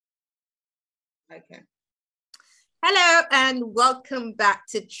Okay. Hello and welcome back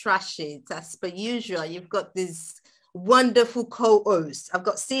to Trash It. As per usual, you've got this wonderful co-hosts. I've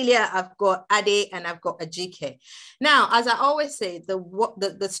got Celia, I've got Ade, and I've got Ajike. Now, as I always say,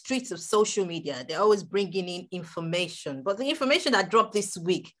 the streets of social media, they're always bringing in information. But the information that dropped this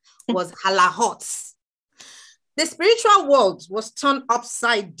week was halahots. The spiritual world was turned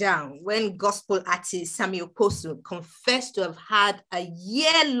upside down when gospel artist Sammie Okposo confessed to have had a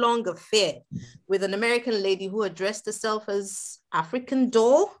year-long affair with an American lady who addressed herself as African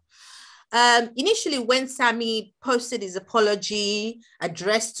doll. Initially, when Sammie posted his apology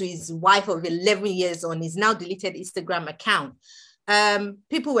addressed to his wife of 11 years on his now deleted Instagram account,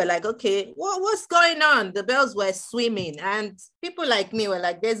 people were like, okay, what's going on? The bells were swimming. And people like me were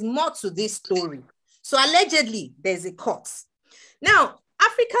like, there's more to this story. So allegedly, there's a cut. Now,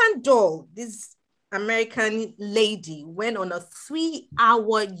 African doll, this American lady, went on a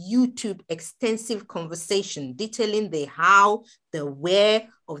 3-hour YouTube extensive conversation detailing the how, the where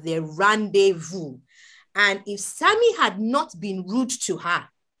of their rendezvous. And if Sammie had not been rude to her,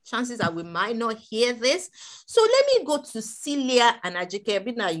 chances are we might not hear this. So let me go to Celia and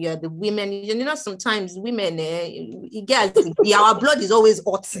Ajike. You are the women. You know, sometimes women, our blood is always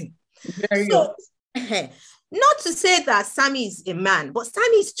hotting. Very hot. Not to say that Sammie is a man, but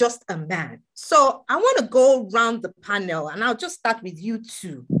Sammie is just a man. So I want to go around the panel and I'll just start with you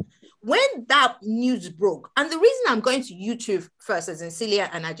two. When that news broke, and the reason I'm going to YouTube first, as in Celia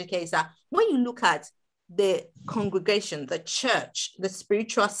and Ajike, is that when you look at the congregation, the church, the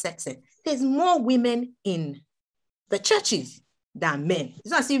spiritual setting, there's more women in the churches than men. It's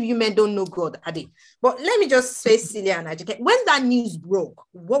not as if you men don't know God, Adi. But let me just say, Celia and Ajike, when that news broke,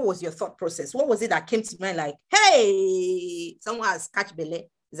 what was your thought process? What was it that came to mind like, hey, someone has catch belle,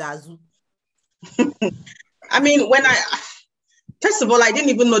 Zazu? I mean, first of all, I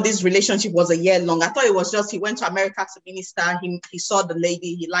didn't even know this relationship was a year long. I thought it was just he went to America to minister. He saw the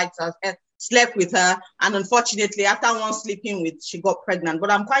lady, he liked her, slept with her. And unfortunately, after one sleeping with, she got pregnant. But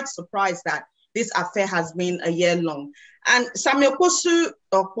I'm quite surprised that this affair has been a year long. And Sammie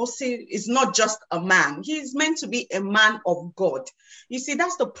Okposo is not just a man. He's meant to be a man of God. You see,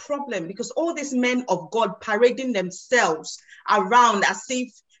 that's the problem, because all these men of God parading themselves around as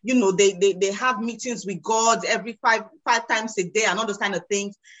if, you know, they have meetings with God every five times a day and all those kind of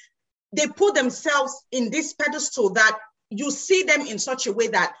things. They put themselves in this pedestal that you see them in such a way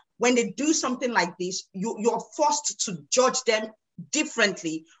that when they do something like this, you're forced to judge them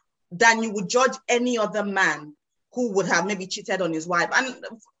differently than you would judge any other man who would have maybe cheated on his wife. And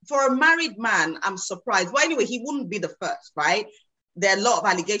for a married man, I'm surprised. Well, anyway, he wouldn't be the first, right? There are a lot of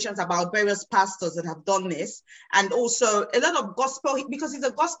allegations about various pastors that have done this. And also a lot of gospel, because he's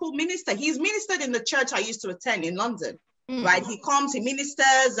a gospel minister. He's ministered in the church I used to attend in London, right? He comes, he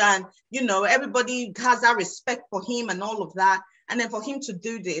ministers, and, you know, everybody has that respect for him and all of that. And then for him to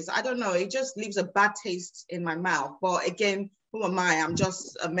do this, I don't know, it just leaves a bad taste in my mouth. But again, who am I? I'm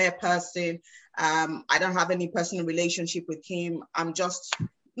just a mere person. I don't have any personal relationship with him. I'm just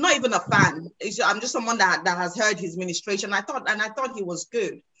not even a fan. I'm just someone that has heard his ministration. I thought he was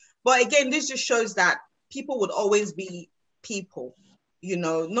good. But again, this just shows that people would always be people. You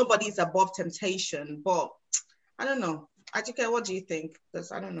know, nobody's above temptation. But I don't know. Ajike, what do you think?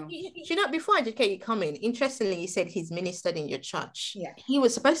 Because I don't know. You know, before Ajike, you come in, interestingly, you said he's ministered in your church. Yeah. He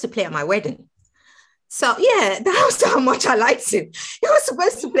was supposed to play at my wedding. So yeah, that was how much I liked him. He was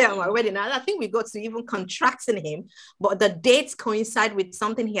supposed to play at my wedding. And I think we got to even contracting him, but the dates coincide with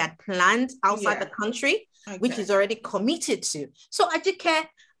something he had planned outside the country, which he's already committed to. So Ajike,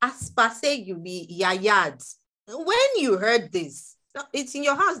 as per se, you be yayad. When you heard this, it's in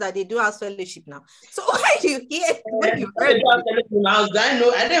your house that they do house fellowship now. So why do you hear when you heard it? I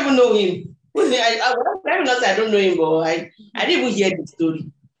don't even know him. I don't know him, but I didn't even hear the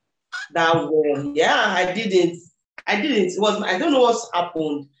story. I didn't. It was, I don't know what's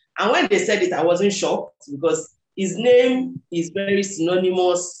happened. And when they said it, I wasn't shocked because his name is very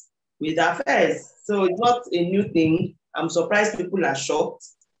synonymous with affairs. So it's not a new thing. I'm surprised people are shocked.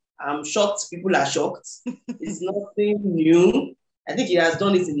 I'm shocked people are shocked. It's nothing new. I think he has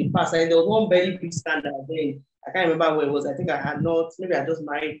done it in the past. And there was one very big scandal then. I can't remember where it was. I think I had not, maybe I just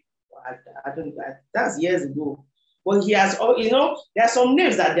married. That's years ago. But he has, you know, there are some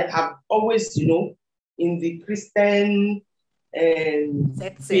names that they have always, you know, in the Christian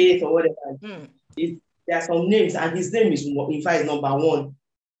faith or whatever. There are some names, and his name is, in fact, number one.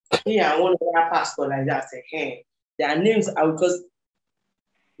 He and one other pastor like that say, hey, their names are, because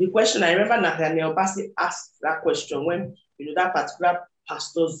the question, I remember Nathaniel Bassi asked that question when, you know, that particular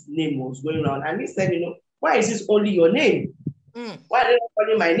pastor's name was going around, and he said, you know, why is this only your name? Why are they not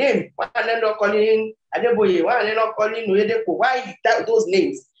calling my name? Why are they not calling Adeboye? Why are they not calling Oyedepo? Why those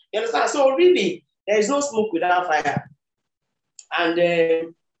names? You understand? So really, there is no smoke without fire. And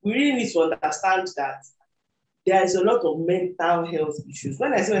we really need to understand that there is a lot of mental health issues.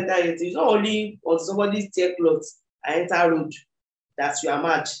 When I say mental health, it's not only on somebody's tear clothes and enter road that you are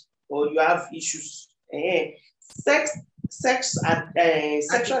mad or you have issues. Sexual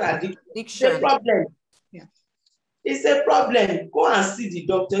addiction is a problem. Yeah. It's a problem. Go and see the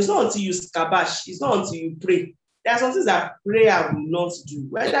doctor. It's not until you scabash. It's not until you pray. There are some things that prayer will not do.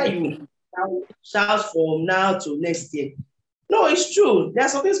 Whether you shout from now to next year. No, it's true. There are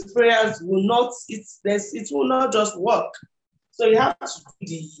some things prayers will not, it will not just work. So you have to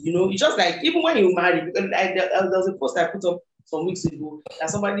do it's just like even when you marry, because there was a post I put up some weeks ago that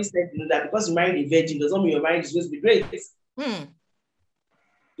somebody said, that because you married a virgin does not mean your marriage is going to be great.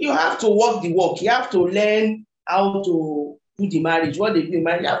 You have to walk the walk. You have to learn how to do the marriage, what they do in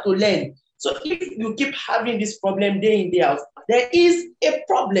marriage. You have to learn. So if you keep having this problem day in, day out, there is a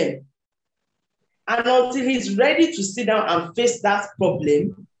problem. And until he's ready to sit down and face that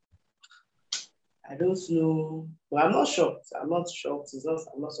problem, I don't know. Well, I'm not shocked. I'm not shocked.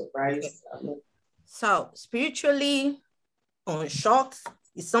 I'm not surprised. So spiritually unshocked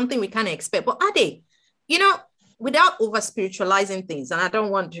is something we kind of expect. But Ade, without over spiritualizing things, and I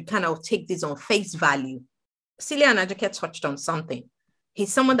don't want to kind of take this on face value, Celia and Ajoke touched on something.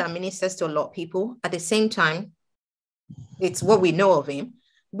 He's someone that ministers to a lot of people. At the same time, it's what we know of him.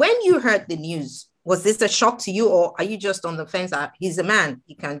 When you heard the news, was this a shock to you, or are you just on the fence that he's a man?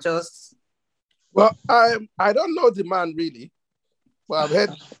 He can just... Well, I don't know the man really. Well, I've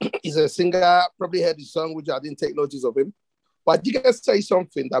heard he's a singer, probably heard his song, which I didn't take notice of him. But you can say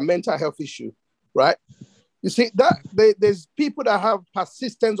something, that mental health issue, right? You see, that there's people that have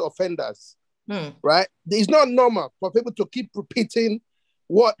persistent offenders, right? It's not normal for people to keep repeating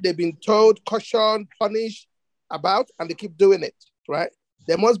what they've been told, cautioned, punished about, and they keep doing it, right?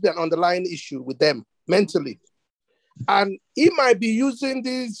 There must be an underlying issue with them mentally. And he might be using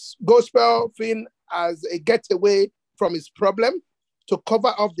this gospel thing as a getaway from his problem to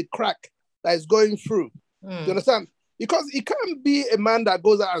cover up the crack that is going through. Do you understand? Because he can't be a man that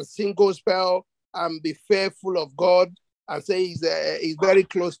goes out and sing gospel and be fearful of God and say he's very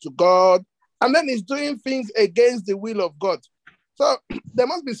close to God. And then he's doing things against the will of God. So there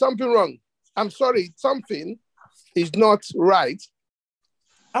must be something wrong. I'm sorry, something is not right.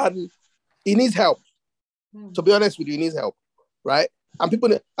 And he needs help. To be honest with you, he needs help, right? And people,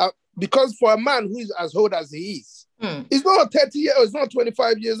 because for a man who is as old as he is, he's not 30 years, he's not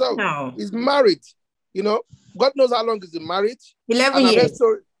 25 years old. No. He's married, God knows how long he's been married. 11 years.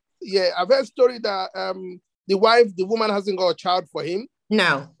 I've heard story that the woman hasn't got a child for him.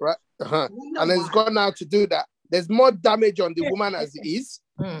 No. Right? And then he's gone out to do that. There's more damage on the woman as he is.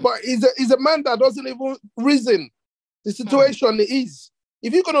 But he's a man that doesn't even reason the situation he is.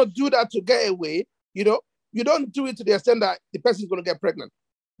 If you're going to do that to get away, you don't do it to the extent that the person is going to get pregnant.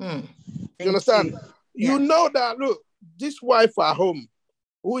 You understand? You know that, look, this wife at home,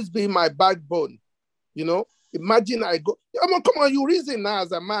 who is being my backbone, imagine I go, come on, you reason now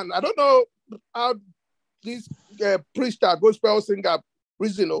as a man. I don't know how this preacher, gospel singer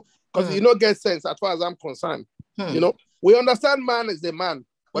reason, because you don't get sense as far as I'm concerned. We understand man is a man,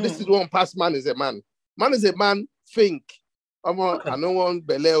 but this is one past man is a man. Man is a man, think. I don't want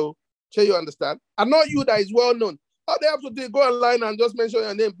Beleo. Sure, you understand? And not you that is well known. All they have to do is go online and just mention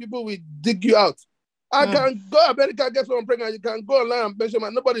your name. People will dig you out. I can go America, get someone pregnant. You can go online and mention my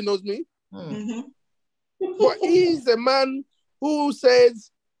nobody knows me. But he's a man who says,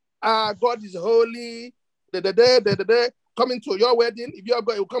 God is holy, coming to your wedding. If you have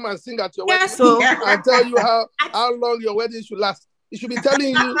got, he'll come and sing at your wedding and tell you how long your wedding should last. He should be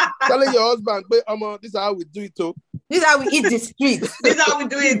telling your husband, this is how we do it too. This is how we eat the streets. This is how we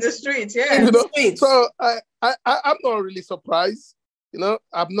do it in the streets, yeah. So I'm not really surprised.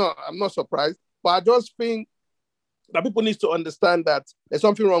 I'm not surprised. But I just think that people need to understand that there's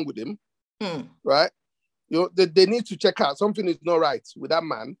something wrong with him, right? They need to check out something is not right with that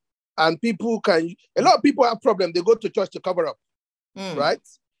man. And a lot of people have problems. They go to church to cover up, right?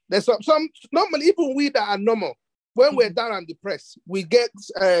 There's some normally, even we that are normal, when we're down and depressed, we get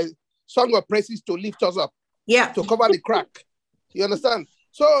song of praises to lift us up, to cover the crack. You understand?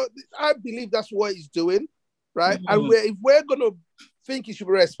 So I believe that's what he's doing, right? And if we're going to think he should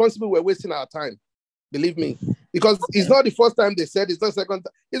be responsible, we're wasting our time. Believe me. Because it's not the first time they said, it's not the second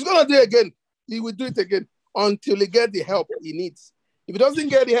time. He's going to do it again. He will do it again until he gets the help he needs. If he doesn't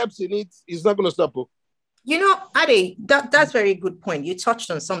get the help he needs, he's not going to stop. Ade, that's a very good point. You touched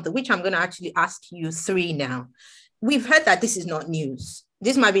on something, which I'm going to actually ask you three now. we've heard that this is not news.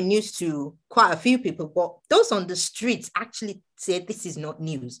 This might be news to quite a few people, but those on the streets actually said this is not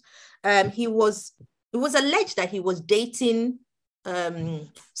news. It was alleged that he was dating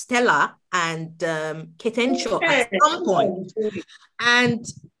Stella and Kate Henshaw at some point. And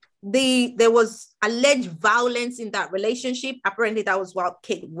there was alleged violence in that relationship. Apparently that was why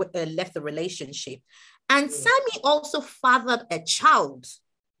Kate left the relationship. And Sammie also fathered a child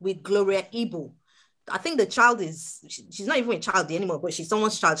with Gloria Ibu. I think the child she's not even a child anymore, but she's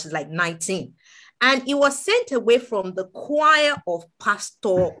someone's child. She's like 19. And it was sent away from the choir of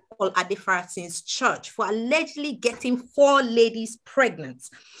Pastor Paul Adefaratin's church for allegedly getting 4 ladies pregnant.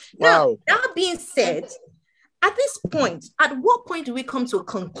 Wow. Now, that being said, at this point, at what point do we come to a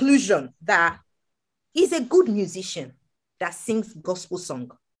conclusion that he's a good musician that sings gospel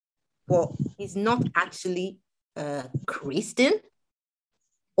song, but he's not actually a Christian?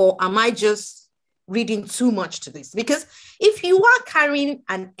 Or am I just reading too much to this? Because if you are carrying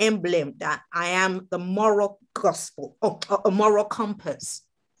an emblem that I am the moral gospel or a moral compass,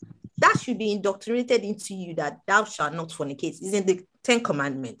 that should be indoctrinated into you that thou shalt not fornicate. It's in the 10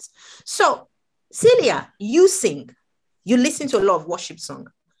 Commandments. So, Celia, you sing, you listen to a lot of worship song.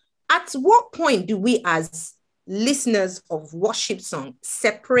 At what point do we as listeners of worship song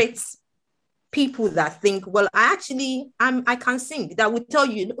separate people that think, well, I can sing, that will tell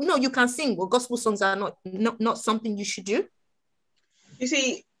you, no, you can sing, but gospel songs are not something you should do? You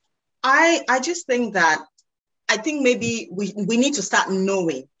see, I just think that I think maybe we need to start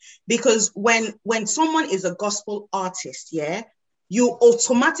knowing, because when someone is a gospel artist, yeah, you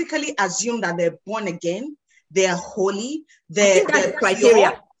automatically assume that they're born again, they're holy, they're criteria.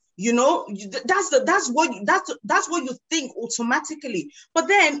 Pure. You know, that's what you think automatically. But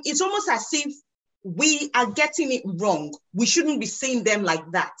then it's almost as if we are getting it wrong. We shouldn't be seeing them like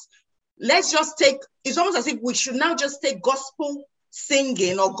that. It's almost as if we should now just take gospel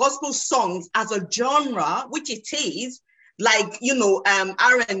singing or gospel songs as a genre, which it is, like, you know,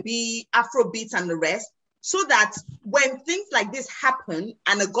 R&B, Afrobeat and the rest, so that when things like this happen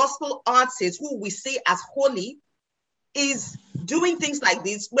and a gospel artist who we see as holy is doing things like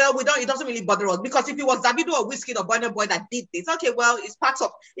this, well, it doesn't really bother us, because if it was Davido or Wizkid or Burna Boy that did this, okay, well, it's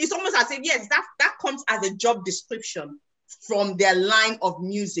almost as if, yes, that comes as a job description from their line of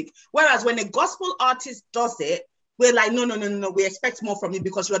music. Whereas when a gospel artist does it, we're like, no, we expect more from you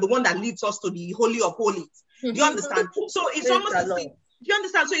because you are the one that leads us to the Holy of Holies. Do you understand? So it's almost as if, do you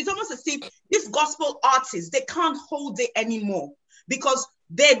understand? So it's almost as if these gospel artists, they can't hold it anymore, because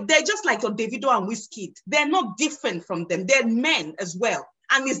they're just like your Davido and Wizkid. They're not different from them. They're men as well.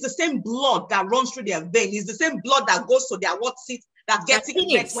 And it's the same blood that runs through their veins. It's the same blood that goes to their seat that gets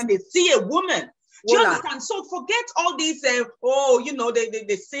it when they see a woman. Do you understand? So forget all these, they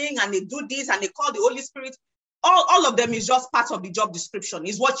sing and they do this and they call the Holy Spirit. All of them is just part of the job description,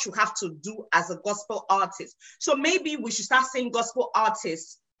 is what you have to do as a gospel artist. So maybe we should start saying gospel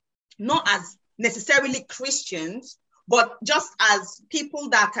artists, not as necessarily Christians, but just as people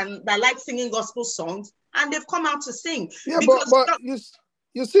that like singing gospel songs, and they've come out to sing. Yeah, but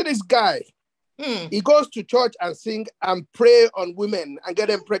you see this guy, he goes to church and sing and pray on women and get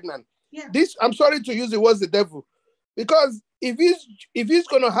them pregnant. Yeah. This, I'm sorry to use the words the devil, because if he's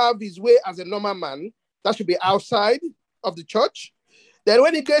going to have his way as a normal man, that should be outside of the church. Then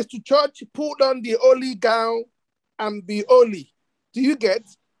when he gets to church, put on the holy gown and be holy. Do you get?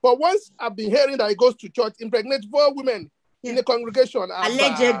 But once I've been hearing that he goes to church, impregnate 4 women in the congregation.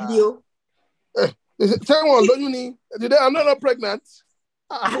 Allegedly. Someone, don't you need? I'm not pregnant.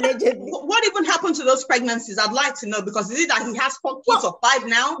 Allegedly. What even happened to those pregnancies? I'd like to know, because is it that he has 4 kids or 5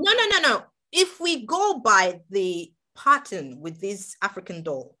 now? No. If we go by the pattern with this African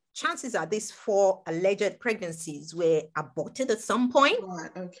doll, chances are these 4 alleged pregnancies were aborted at some point.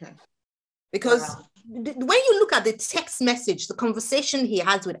 Right, okay. Because when you look at the text message, the conversation he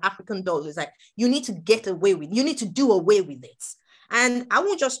has with African doll is like, you need to you need to do away with it. And I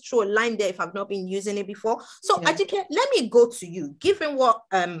won't just throw a line there if I've not been using it before. So Ajike, let me go to you, given what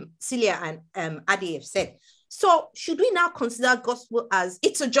Celia and Adi have said. So should we now consider gospel as,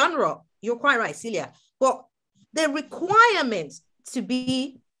 it's a genre? You're quite right, Celia. But the requirement to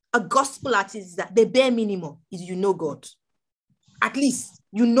be a gospel artist is that the bare minimum is you know God. At least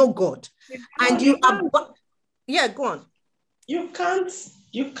you know God. And you are, yeah, go on. You can't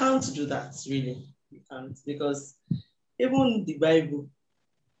do that, really. You can't, because even the Bible,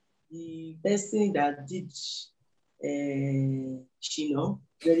 the person that did very,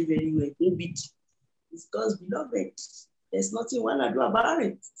 very well, David, is God's beloved. There's nothing one to do about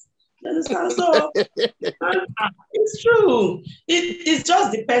it. You understand? So it's true. It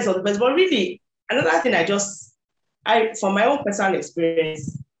just depends on the person. But really, another thing I just from my own personal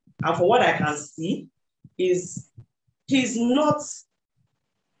experience, and from what I can see, is he's not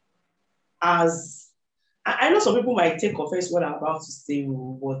as, I know some people might take offense what I'm about to say,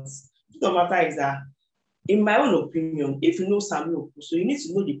 but the matter is that, in my own opinion, if you know Sammie Okposo, you need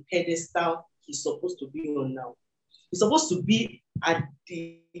to know the pedestal he's supposed to be on now. He's supposed to be at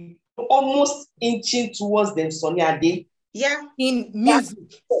the almost inching towards them, Sonny Ade. Yeah, in music.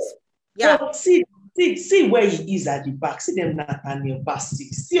 Yeah. But see where he is at the back. See them Nathaniel Bassey.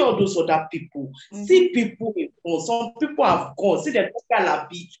 See all those other people. See people in front. Some people have gone. See them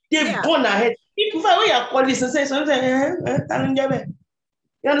they've gone ahead. People when you are calling say something.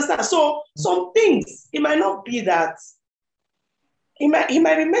 You understand? So some things, it might not be that he might be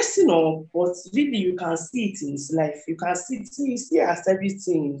messing up, but really you can see it in his life. You can see as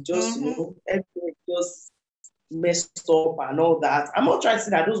everything just everything just messed up and all that. I'm not trying to say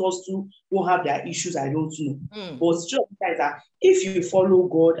that those ones too don't have their issues, I don't know. But just that if you follow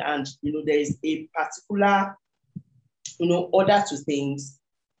God and there is a particular order to things,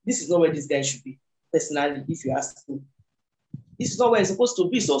 this is not where this guy should be, personally, if you ask me. This is not where it's supposed to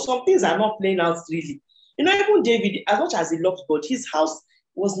be. So some things are not playing out really. Even David, as much as he loved God, his house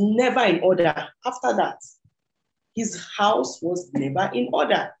was never in order after that. His house was never in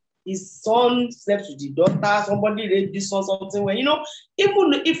order. His son slept with the daughter, somebody raped this son, something where, even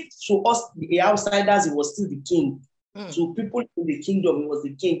if to us, the outsiders, he was still the king. To people in the kingdom, he was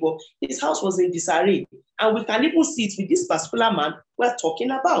the king, but his house was in disarray. And we can even see it with this particular man we're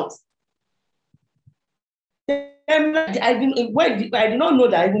talking about. I did not know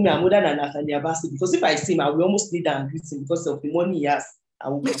that even me I'm older than Nathaniel Bassey, because if I see him, I will almost need and greet him because of the money he has. I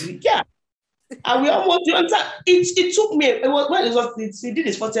will be I will almost it took me. He did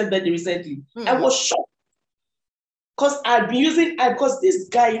his 40th birthday recently. I was shocked because I've been using because this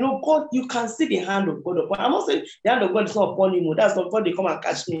guy, God, you can see the hand of God upon. I'm not saying the hand of God is not upon him. That's not God. They come and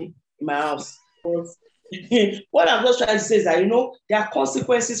catch me in my house. But what I'm just trying to say is that there are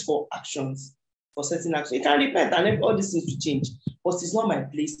consequences for actions. For certain actions, you can repent and all these things to change, but it's not my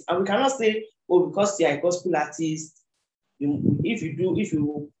place. And we cannot say, because you're a gospel artist, if you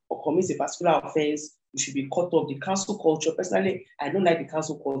commit a particular offense, you should be cut off. The cancel culture, personally, I don't like the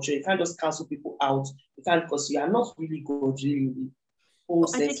cancel culture. You can't just cancel people out. You can't, because you are not really good, really.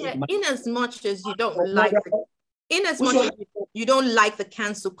 In as much as you don't like the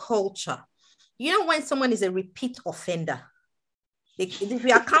cancel culture, when someone is a repeat offender. If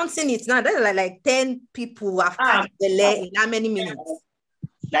we are counting it now, that's like 10 people have come in how many minutes?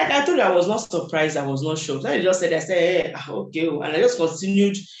 Like I told you, I was not surprised, I was not shocked. Then they just said, hey, okay, and I just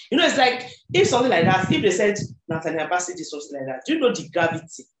continued. It's like, if something like that, if they said Nathaniel Bassey did something like that, do you know the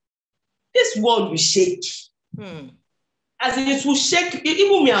gravity? This world will shake. As in, it will shake,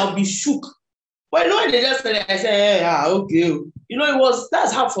 even me, I'll be shook. But when they just said it, I said, hey, okay.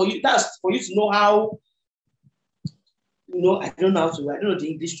 That's for you to know how. I don't know the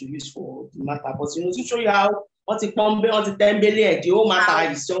English to use for the matter, but to show you how what the whole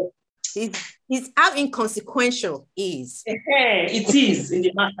matter is. So it's how inconsequential is. It is in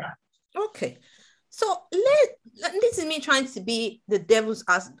the matter. Okay. So this is me trying to be the devil's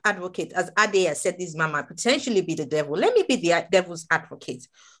advocate, as Ade has said, this man might potentially be the devil. Let me be the devil's advocate.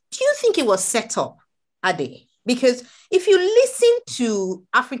 Do you think it was set up, Ade? Because if you listen to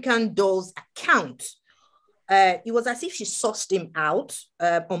African Doll's account, it was as if she sussed him out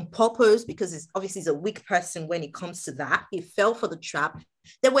on purpose, because he's a weak person when it comes to that. He fell for the trap.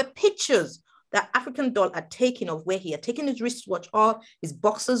 There were pictures that African Doll had taken of where he had taken his wristwatch off, his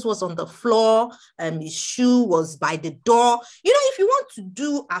boxers was on the floor, his shoe was by the door. If you want to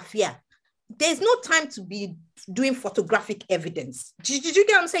do affair, there's no time to be doing photographic evidence. Did you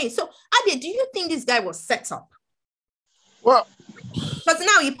get what I'm saying? So, Ade, do you think this guy was set up? Well, because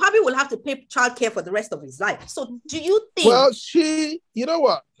now he probably will have to pay childcare for the rest of his life. So do you think? Well, you know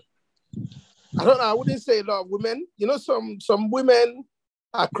what? I don't know. I wouldn't say a lot of women. Some women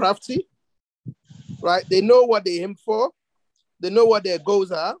are crafty, right? They know what they aim for. They know what their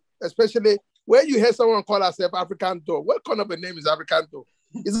goals are, especially when you hear someone call herself African Doll. What kind of a name is African Doll?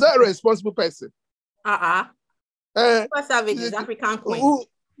 Is that a responsible person? Savage is African queen.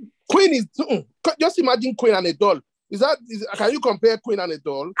 Queen is, just imagine queen and a doll. Can you compare queen and a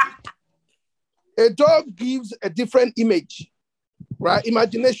doll? A doll gives a different image, right?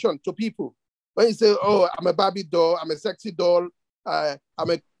 Imagination to people. When you say, oh, I'm a Barbie doll, I'm a sexy doll, I'm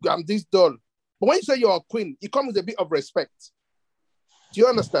this doll. But when you say you're a queen, it comes with a bit of respect. Do you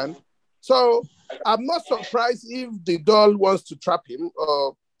understand? So I'm not surprised if the doll wants to trap him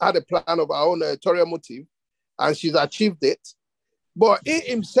or had a plan of her own ulterior motive, and she's achieved it. But he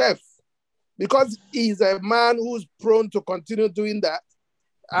himself, because he's a man who's prone to continue doing that.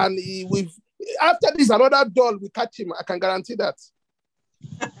 And after this, another doll will catch him. I can guarantee that.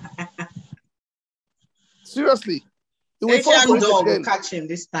 Seriously. Asian doll will catch him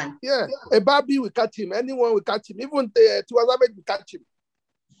this time. Yeah, a Barbie will catch him. Anyone will catch him. Even Tuazabek will catch him.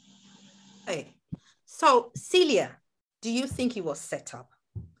 Hey. So, Celia, do you think he was set up?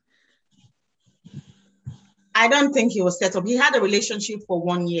 I don't think he was set up. He had a relationship for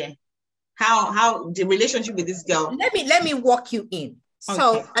 1 year. How the relationship with this girl? Let me walk you in. Okay.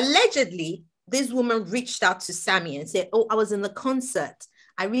 So allegedly, this woman reached out to Sammie and said, "Oh, I was in the concert.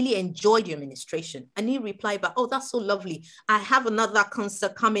 I really enjoyed your ministration." And he replied back, "Oh, that's so lovely. I have another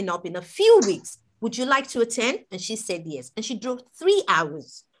concert coming up in a few weeks. Would you like to attend?" And she said yes. And she drove 3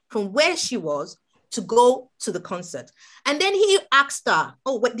 hours from where she was to go to the concert. And then he asked her,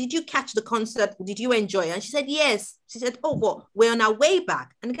 "Oh, what did you catch the concert? Did you enjoy it?" And she said, "Yes." She said, "Oh, well, we're on our way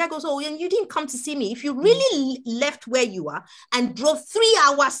back." And the guy goes, "Oh, and you didn't come to see me. If you really left where you are and drove 3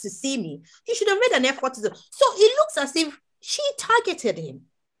 hours to see me, you should have made an effort to do." So it looks as if she targeted him.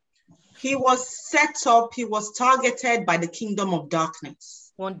 He was set up. He was targeted by the kingdom of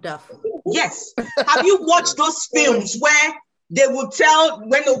darkness. Wonderful. Yes. Have you watched those films where they will tell,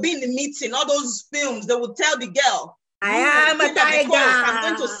 when they'll be in the meeting, all those films, they will tell the girl, "I am a tiger.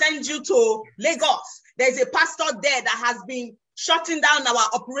 I'm going to send you to Lagos. There's a pastor there that has been shutting down our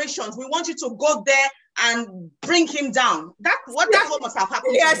operations. We want you to go there and bring him down." That's what must have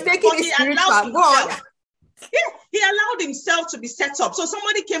happened. He has taken his spiritual. Go on. Yeah, he allowed himself to be set up. So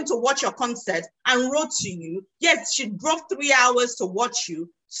somebody came to watch your concert and wrote to you. Yes, she drove 3 hours to watch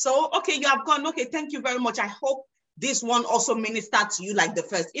you. So, okay, you have gone. Okay, thank you very much. I hope this one also ministered to you like the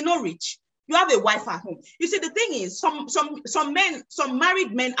first. Rich, you have a wife at home. You see, the thing is, some men, some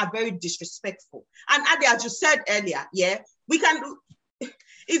married men are very disrespectful. And Ade, as you said earlier,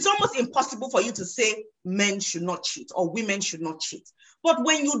 it's almost impossible for you to say men should not cheat or women should not cheat. But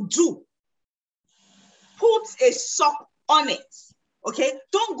when you do, put a sock on it. Okay,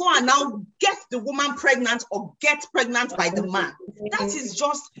 don't go and now get the woman pregnant or get pregnant by the man. That is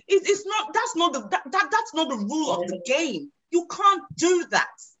just, it's not, that's not the rule of the game. You can't do that.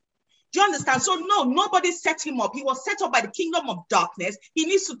 Do you understand? So no, nobody set him up. He was set up by the kingdom of darkness. He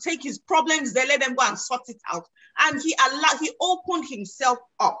needs to take his problems there, let them go and sort it out. And he opened himself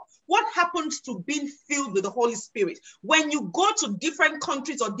up. What happens to being filled with the Holy Spirit? When you go to different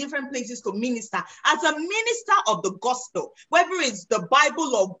countries or different places to minister, as a minister of the gospel, whether it's the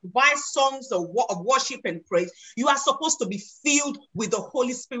Bible or by songs of worship and praise, you are supposed to be filled with the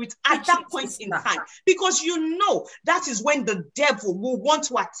Holy Spirit at that point in time. Because you know that is when the devil will want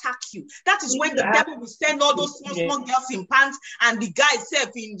to attack you. That is when the devil will send all those small girls in pants and the guy itself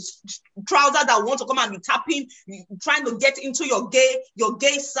in trousers that want to come and be tapping, trying to get into your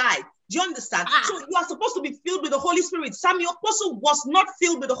gay side. Do you understand? So you are supposed to be filled with the Holy Spirit. Sammie Okposo was not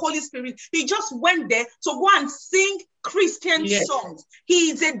filled with the Holy Spirit. He just went there to go and sing Christian songs.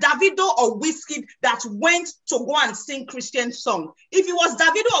 He is a Davido or Whiskey that went to go and sing Christian song. If it was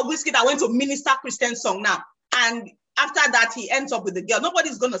Davido or Whiskey that went to minister Christian song now, and after that he ends up with the girl,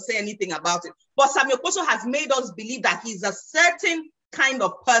 nobody's going to say anything about it. But Sammie Okposo has made us believe that he's a certain kind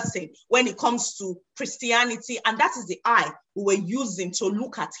of person when it comes to Christianity, and that is the eye we were using to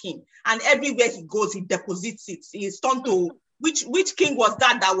look at him. And everywhere he goes, he deposits it. He's turned to which king was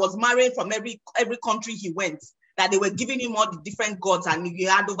that was married from every country he went, that they were giving him all the different gods, and he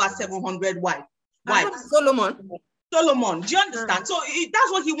had over 700 wives. Solomon. Do you understand? So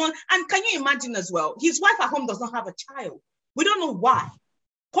that's what he wants. And can you imagine as well? His wife at home does not have a child. We don't know why.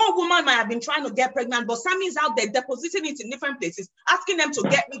 Poor woman might have been trying to get pregnant, but Sammie is out there depositing it in different places, asking them to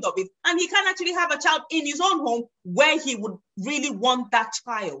get rid of it. And he can actually have a child in his own home where he would really want that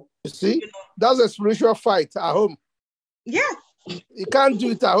child. You see, that's a spiritual fight at home. Yeah. You can't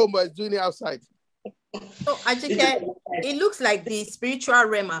do it at home, but it's doing it outside. So, Ajike, it looks like the spiritual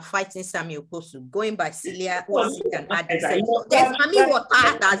realm are fighting Sammie Okposo, going by Celia and Adi. There's Mami Water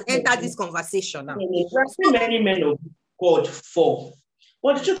that has entered this conversation now. There are so many men of God fall.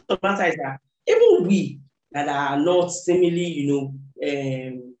 But the truth of the matter is that even we that are not seemingly,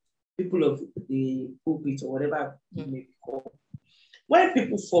 people of the pulpit or whatever you may be called, when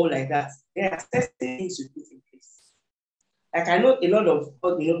people fall like that, there are certain things you put in place. Like I know a lot of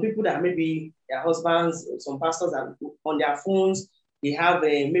people that maybe their husbands, some pastors are on their phones, they have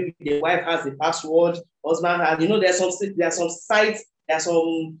maybe the wife has the password, husband has, there are some sites, there are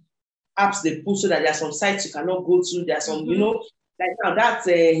some apps they put so that there are some sites you cannot go to, there are some, like now that's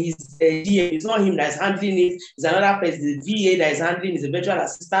his DA, it's not him that's handling it, it's another person, the VA that is handling, is a virtual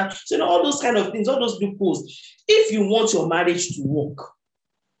assistant. So all those kind of things, all those loopholes. If you want your marriage to work,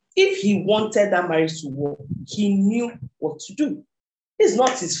 if he wanted that marriage to work, he knew what to do. It's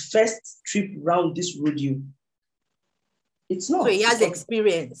not his first trip around this rodeo. It's not. So he has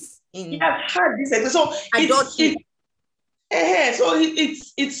experience in. He has had this experience. So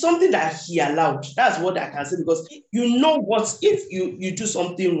it's something that he allowed. That's what I can say, because you know what, if you do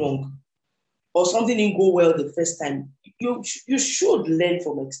something wrong or something didn't go well the first time, you should learn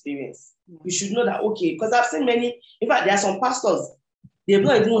from experience. You should know that, okay, because I've seen many, in fact, there are some pastors, they've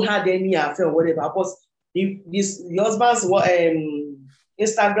not even had any affair or whatever, but the husband's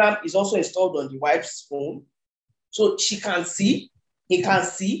Instagram is also installed on the wife's phone, so she can see, he can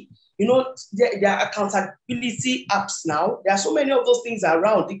see. You know, there are accountability apps now. There are so many of those things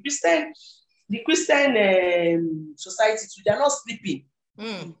around. The Christian society, they are not sleeping.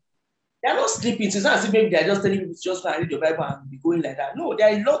 They are not sleeping. It's not as if maybe they are just telling people to just go and read the Bible and be going like that. No, there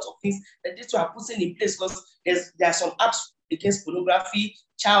are a lot of things that these two are putting in place, because there are some apps against pornography,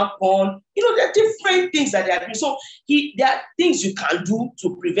 child porn. You know, there are different things that they are doing. So there are things you can do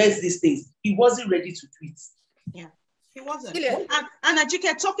to prevent these things. He wasn't ready to do it. Yeah. He wasn't. And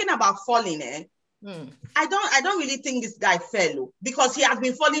Ajike, talking about falling, I don't really think this guy fell, because he has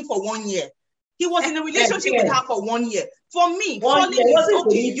been falling for 1 year. He was in a relationship with her for 1 year. For me, falling is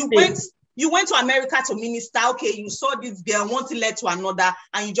okay. You went to America to minister. Okay, you saw this girl, one thing led to another,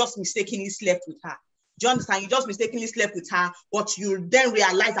 and you just mistakenly slept with her. Do you understand? You just mistakenly slept with her, but you then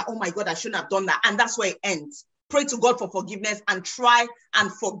realize that, oh my God, I shouldn't have done that. And that's where it ends. Pray to God for forgiveness and try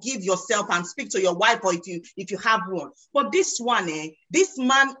and forgive yourself and speak to your wife, or if you have one. But this one, this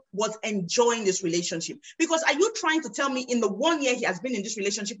man was enjoying this relationship. Because are you trying to tell me in the 1 year he has been in this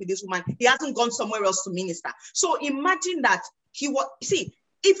relationship with this woman, he hasn't gone somewhere else to minister? So imagine that he was, see,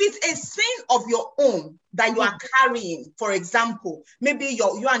 if it's a sin of your own that you are carrying, for example, maybe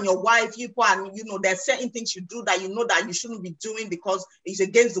you and your wife, and there's certain things you do that you know that you shouldn't be doing because it's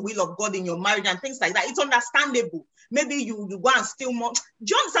against the will of God in your marriage and things like that. It's understandable. Maybe you go and steal more. Do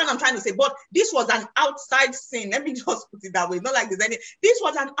you understand what I'm trying to say? But this was an outside sin. Let me just put it that way. Not like there's any. This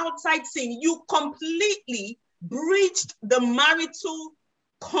was an outside sin. You completely breached the marital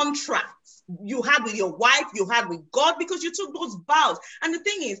contract you had with your wife, you had with God, because you took those vows. And the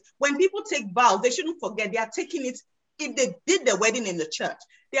thing is, when people take vows, they shouldn't forget they are taking it. If they did the wedding in the church,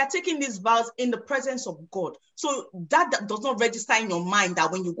 they are taking these vows in the presence of God. So that does not register in your mind that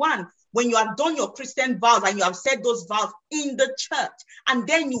when you have done your Christian vows and you have said those vows in the church, and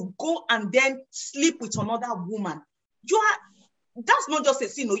then you go and then sleep with another woman, that's not just a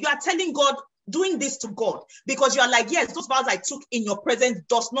sin. You are telling God, doing this to God, because you are like, yes, those vows I took in your presence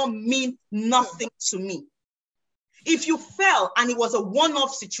does not mean nothing to me. If you fell and it was a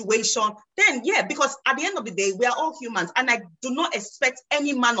one-off situation, then yeah, because at the end of the day, we are all humans, and I do not expect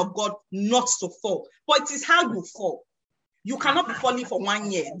any man of God not to fall. But it is how you fall. You cannot be falling for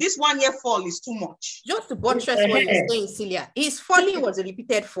 1 year. This 1 year fall is too much. Just to buttress what you're saying, Celia, his falling was a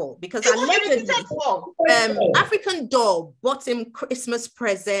repeated fall, because African Doll bought him Christmas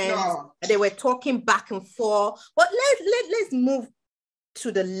presents. No. They were talking back and forth. But let's move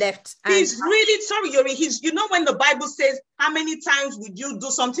to the left. He's really sorry, Yuri. When the Bible says, how many times would you do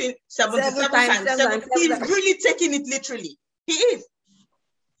something? 77 times. He's really taking it literally. He is.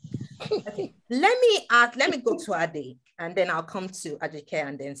 Okay. Let me go to Ade, and then I'll come to Ajike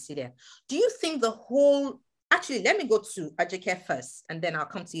and then Celia. Do you think let me go to Ajike first, and then I'll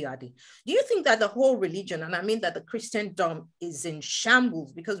come to you, Ade. Do you think that the whole religion, and I mean that the Christendom, is in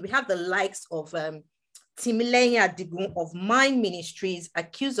shambles? Because we have the likes of Timilenya Digun of Mind Ministries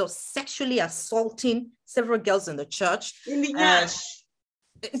accused of sexually assaulting several girls in the church. I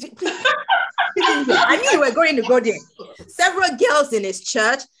knew you were going to go there. Several girls in his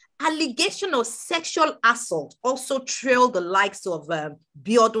church. Allegation of sexual assault also trailed the likes of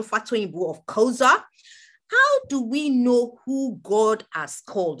Biodun Fatoyinbo of Okposo. How do we know who God has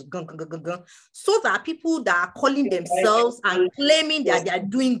called? So that people that are calling themselves and claiming that they are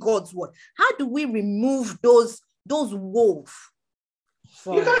doing God's work, how do we remove those wolves?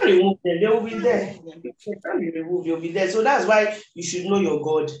 You can't remove them. They will be there. You can't be removed. They'll be there. So that's why you should know your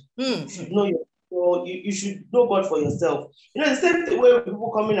God. You should know you should know God for yourself. The same way people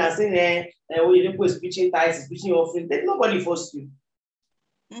come in and say, you is preaching tithes, is preaching offering. Nobody forced you.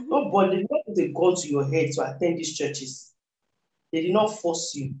 Nobody did not put a gun to your head to attend these churches. They did not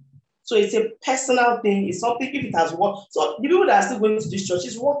force you. So it's a personal thing. It's something, if it has worked. So the people that are still going to this church,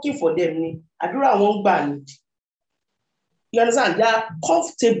 is working for them. Adura won't ban. You understand? They are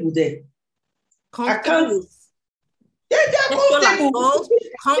comfortable there. Comfortable. They are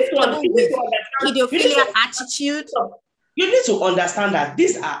comfortable with pedophilia attitude. You need to understand that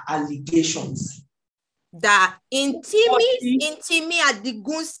these are allegations. that in Timmy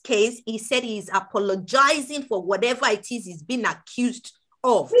Adigun's case, he said he's apologizing for whatever it is he's been accused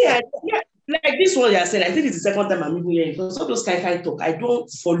of. Yeah, like this one you're saying, I think it's the second time I'm even hearing, because all those kind of talk, I don't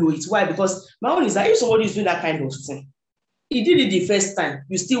follow it. Why? Because my own is that if somebody is doing that kind of thing, he did it the first time,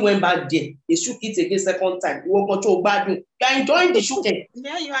 you still went back there, they shook it again second time, you won't control bad. You're enjoying the shooting.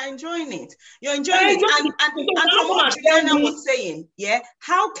 Yeah, you are enjoying it. You're enjoying it. And from what Juliana was saying, yeah,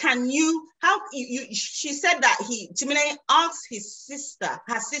 how can you, she said that Timine asked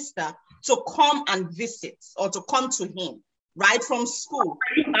her sister to come and visit or to come to him, right, from school.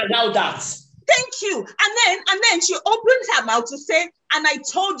 You allow that. Thank you. And then she opened her mouth to say, and I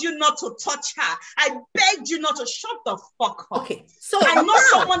told you not to touch her. I begged you not to. Shut the fuck up. Okay. So I know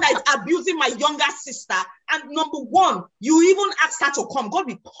someone that is abusing my younger sister. And number one, you even asked her to come. God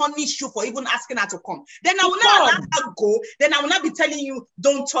will punish you for even asking her to come. Then I will not let her go. Then I will not be telling you,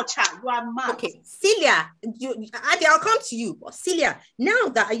 don't touch her. You are mad. Okay. Celia, I'll come to you. But Celia, now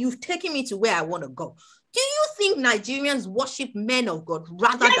that you've taken me to where I want to go, do you think Nigerians worship men of God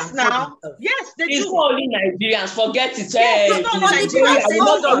rather than God? Yes, they it's do. Only Nigerians, forget it. Yes,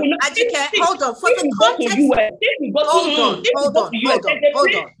 Hold on. For the context,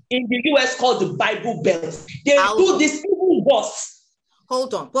 hold on. In the US, called the Bible Belt, they do this even worse.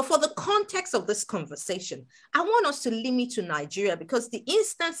 Hold on. But for the context of this conversation, I want us to limit to Nigeria because the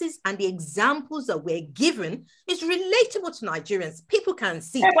instances and the examples that we're given is relatable to Nigerians. People can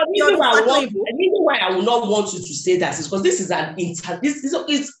see. Yeah, but the reason why I will not want you to say that is because this is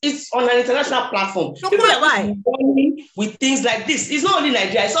it's on an international platform. No, people are right. With things like this. It's not only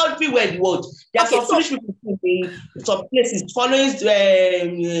Nigeria, it's all everywhere in the world. There are some foolish people in some places following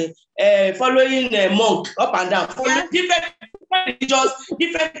monk up and down, following different religions,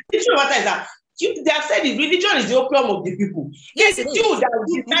 different. The truth matter is that they have said religion is the opium of the people. Yes, it's you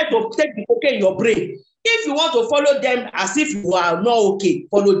that decide to take the cocaine in your brain. If you want to follow them as if you are not okay,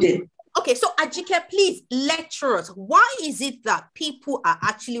 follow them. Okay, so Ajike, please lecture us. Why is it that people are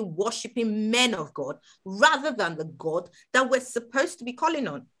actually worshiping men of God rather than the God that we're supposed to be calling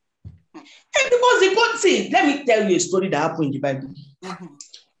on? And because the God, see, let me tell you a story that happened in the Bible. Mm-hmm.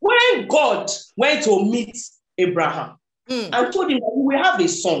 When God went to meet Abraham and told him that we will have a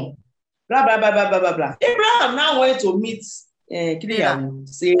son, blah, blah, blah, blah, blah, blah, blah. Abraham now went to meet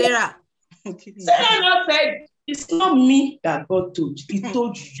Sarah. Sarah now said, it's not me that God told you. He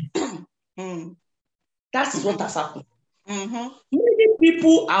told you. That is what has happened. Many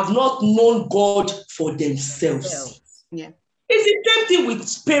people have not known God for themselves. Yeah. It's the same thing with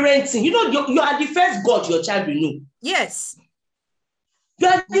parenting. You know, you are the first God your child will know. Yes. You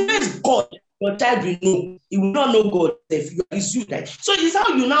are the first God your child will know. He will not know God. It's you, right? So it's how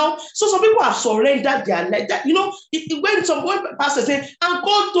you now. So some people have surrendered their life. That, you know, when some pastor say, and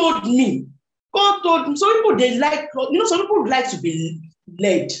God told me. God told me. Some people they like, you know, some people like to be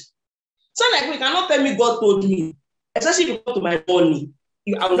led. So like we cannot tell me God told me, especially if you go to my money,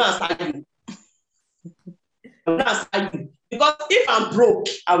 I will not answer you. I will not answer you. Because if I'm broke,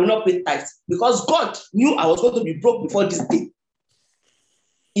 I will not pay tithes. Because God knew I was going to be broke before this day.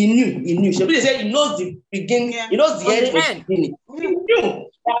 He knew. So they say he knows the beginning, he knows the end of the beginning. He knew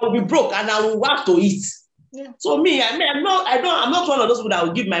I will be broke and I will have to eat. Yeah. So me, I'm not one of those people that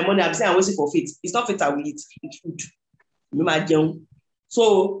will give my money. I'm saying I'm waiting for faith. It's not faith I will eat. It's food.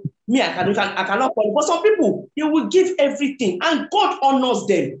 So me, I cannot follow. But some people, they will give everything and God honors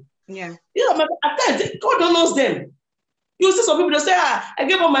them. Yeah. You know, at times, God honors them. You see some people, they say, I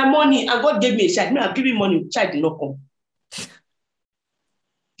gave all my money and God gave me a child. Me, I'm giving money, child did not come.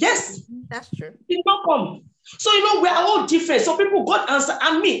 Yes. That's true. It did not come. So, you know, we are all different. Some people, God answer.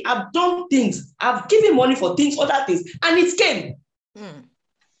 And me, I've done things. I've given money for things, other things. And it came.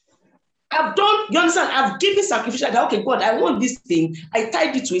 I've done, you understand? I've given sacrificial. Okay, God, I want this thing. I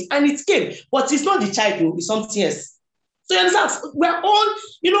tied it to it and it came. But it's not the child, it's something else. So you understand? We're all,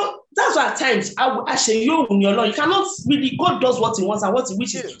 you know, that's why at times I say you cannot really, God does what he wants and what he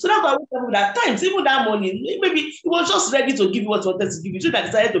wishes. So that's why I will at times, even that money, maybe he was just ready to give you what he wanted to give you. So that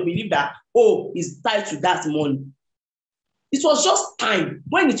decided to believe that, it's tied to that money. It was just time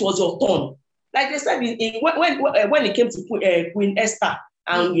when it was your turn. Like they said, when it came to Queen Esther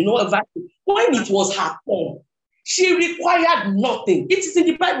and, you know, when it was her turn, she required nothing. It is in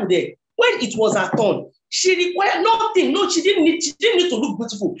the Bible there. When it was her turn, she required nothing. No, she didn't need to look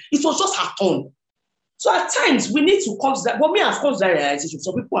beautiful. It was just her turn. So at times we need to come to that. But me, I've come to that realization.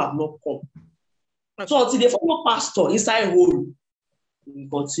 Some people have not come. Okay. So until they follow pastor inside hole, we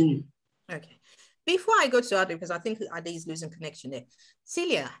continue. Okay. Before I go to Ade, because I think Ade is losing connection there.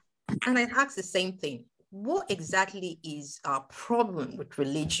 Celia, and I asked the same thing. what exactly is our problem with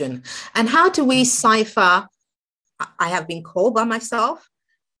religion? And how do we cipher, I have been called by myself,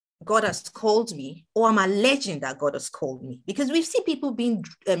 God has called me, or I'm alleging that God has called me? Because we see people being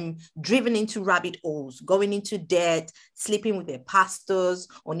driven into rabbit holes, going into debt, sleeping with their pastors,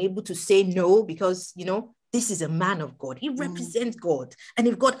 unable to say no because, you know, this is a man of God. He represents God. And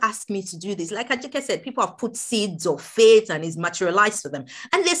if God asked me to do this, like Ajike said, people have put seeds of faith and it's materialized for them.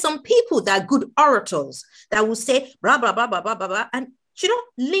 And there's some people that are good orators that will say, blah, blah, blah, blah, blah, blah, blah, and, you know,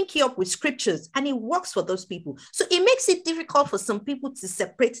 link you up with scriptures, and it works for those people. So it makes it difficult for some people to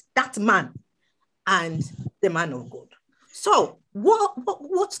separate that man and the man of God. So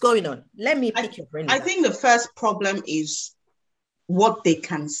what's going on? Let me pick your brain. I think the first problem is what they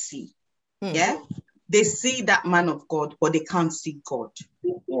can see. Yeah. They see that man of God, but they can't see God.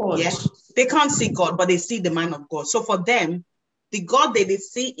 Yeah, they can't see God, but they see the man of God. So for them, the God that they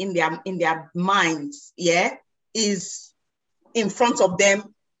see in their minds, yeah, is in front of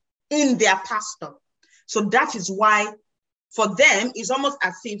them in their pastor. So that is why for them it's almost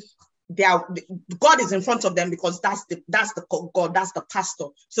as if God is in front of them, because that's the God, that's the pastor.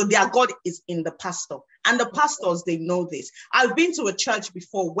 So their God is in the pastor, and the pastors, they know this. I've been to a church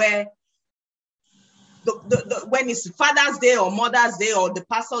before where when it's Father's Day or Mother's Day or the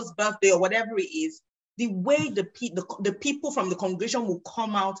pastor's birthday or whatever it is, the way the people from the congregation will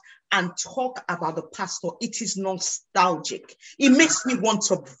come out and talk about the pastor, it is nostalgic. It makes me want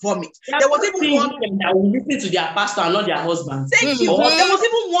to vomit. There was even one that will listen to their pastor and not their husband. Thank you. There was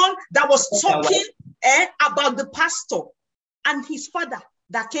even one that was talking about the pastor, and his father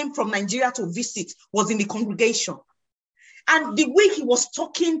that came from Nigeria to visit was in the congregation. And the way he was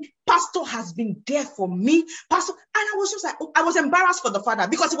talking, pastor has been there for me, pastor. And I was just like, I was embarrassed for the father,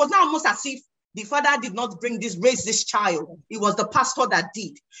 because it was now almost as if the father did not raise this child. It was the pastor that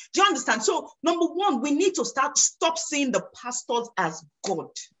did. Do you understand? So number one, we need to stop seeing the pastors as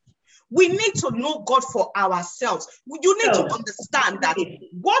God. We need to know God for ourselves. You need to understand that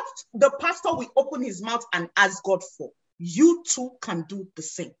what the pastor will open his mouth and ask God for, you too can do the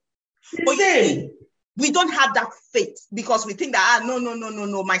same. But we don't have that faith, because we think that,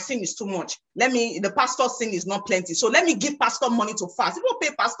 no, my sin is too much. The pastor's sin is not plenty. So let me give pastor money to fast. People pay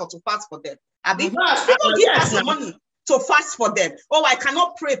pastor to fast for them. People give pastor money to fast for them. Oh, I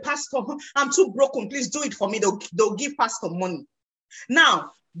cannot pray, pastor. I'm too broken. Please do it for me. They'll give pastor money.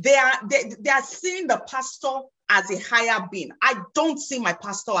 Now, they are seeing the pastor as a higher being. I don't see my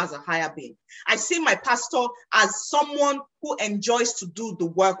pastor as a higher being. I see my pastor as someone who enjoys to do the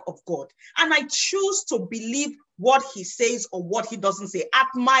work of God. And I choose to believe what he says or what he doesn't say at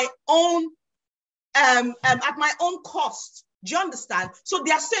my own cost. Do you understand? So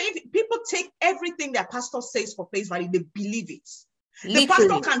they are saying, people take everything their pastor says for face value, they believe it. Literally. The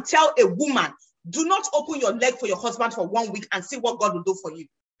pastor can tell a woman, do not open your leg for your husband for 1 week and see what God will do for you.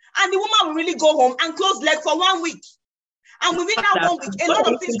 And the woman will really go home and close leg for 1 week. And within that 1 week, a lot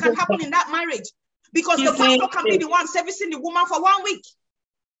of things can happen in that marriage, because the pastor can be the one servicing the woman for 1 week.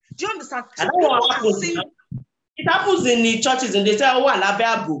 Do you understand? So it happens in the churches, and they say,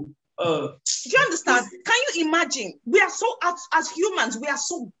 oh, do you understand? Can you imagine? We are so, as humans, we are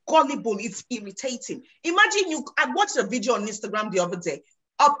so gullible. It's irritating. Imagine I watched a video on Instagram the other day.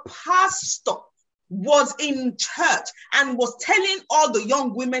 A pastor was in church and was telling all the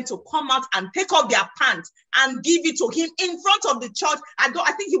young women to come out and take off their pants and give it to him in front of the church. I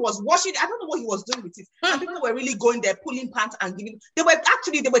think he was washing. I don't know what he was doing with it. And people were really going there, pulling pants and giving. They were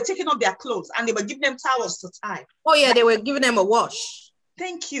taking off their clothes and they were giving them towels to tie. Oh yeah, they were giving them a wash.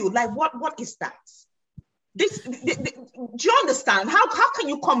 Thank you. Like what is that? Do you understand? How can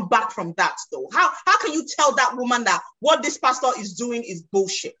you come back from that though? How can you tell that woman that what this pastor is doing is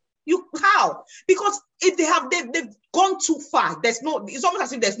bullshit? How? Because if they've gone too far, it's almost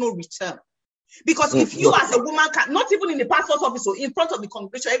as if there's no return. Because if you as a woman not even in the pastor's office or in front of the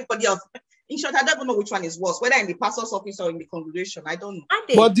congregation, everybody else, in short, I don't know which one is worse, whether in the pastor's office or in the congregation. I don't know.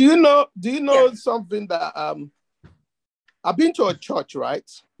 But do you know something that I've been to a church, right?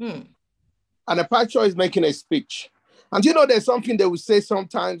 And a pastor is making a speech. And there's something they will say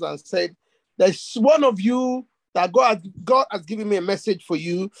sometimes and say, there's one of you that God has given me a message for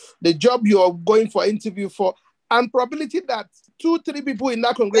you, the job you're going for interview for, and probability that 2-3 people in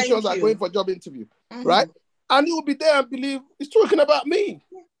that congregation are going for job interview, right? And you will be there and believe it's talking about me.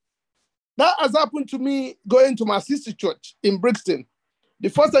 That has happened to me going to my sister church in Brixton. The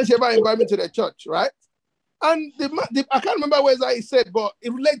first time she ever invited me to the church, right? And I can't remember what he said, but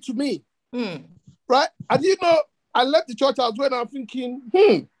it related to me, right? And I left the church house when I'm thinking,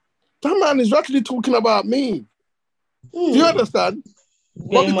 that man is actually talking about me. Do you understand?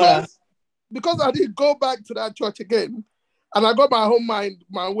 But because I didn't go back to that church again, and I got my home mind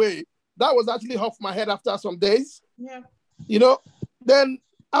my way, that was actually off my head after some days. Yeah. You know, then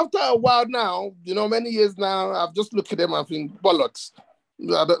after a while now, you know, many years now, I've just looked at them and think, bollocks.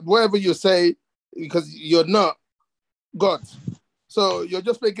 Whatever you say, because you're not God. So you're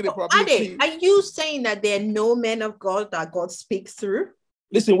just making a probability. Are you saying that there are no men of God that God speaks through?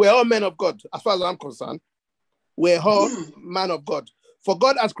 Listen, we're all men of God, as far as I'm concerned. We're all men of God. For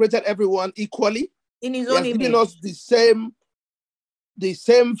God has created everyone equally. In his He own has image. given us the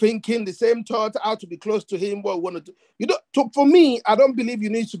same thinking, the same thought, how to be close to him, what we want to do. You know, for me, I don't believe you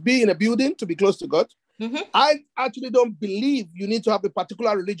need to be in a building to be close to God. I actually don't believe you need to have a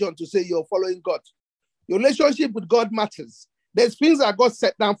particular religion to say you're following God. Your relationship with God matters. There's things that God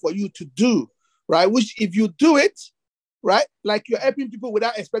set down for you to do, right? Which if you do it, right, like you're helping people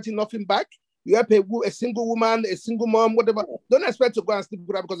without expecting nothing back, you help a single woman, a single mom, whatever. Don't expect to go and sleep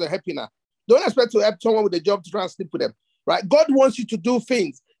with her because you're helping her. Don't expect to help someone with a job to try and sleep with them, right? God wants you to do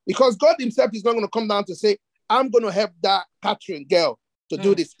things because God himself is not going to come down to say, I'm going to help that Catherine girl to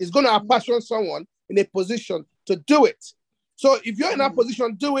do this. He's going to apportion someone in a position to do it. So if you're in that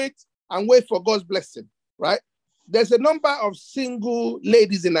position, do it and wait for God's blessing, right? There's a number of single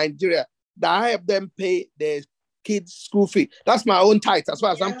ladies in Nigeria that I help them pay their kids' school fee. That's my own tithe as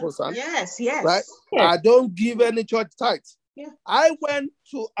far as I'm concerned. Yes. Right? Yes. I don't give any church tithe. Yeah. I went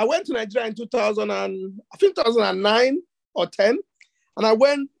to Nigeria in 2009 or 10, and I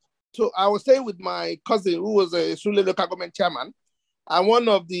was staying with my cousin who was a Sule local government chairman, and one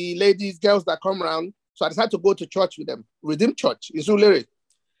of the girls that come around. So I decided to go to church with them, Redeemed Church in Sulere.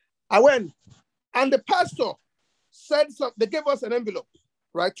 I went, and the pastor said something. They gave us an envelope,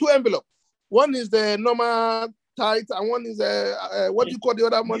 right? 2 envelopes. One is the normal tithe, and one is what do you call the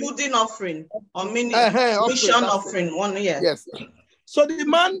other money? Building offering or mission offering. One, yeah. Yes. So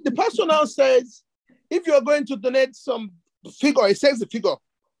the pastor now says, if you're going to donate some figure, he says the figure,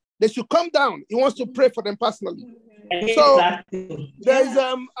 they should come down. He wants to pray for them personally. Exactly. So there's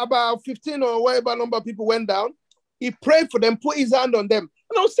about 15 or whatever number of people went down. He prayed for them, put his hand on them.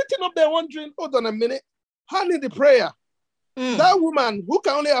 And I was sitting up there wondering, hold on a minute, I need the prayer. That woman who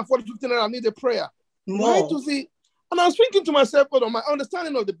can only afford 15 naira need a prayer. Why to see? And I was thinking to myself, hold on, my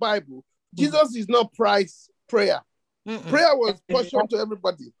understanding of the Bible, Jesus is not price prayer. Prayer was portioned to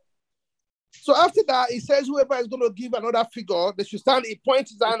everybody. So after that, he says whoever is going to give another figure, they should stand, he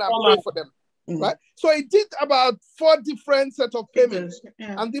points his hand and pray for them. Right? So he did about 4 different sets of payments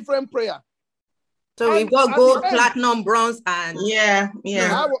and different prayer. So we've got gold, platinum, bronze, and yeah.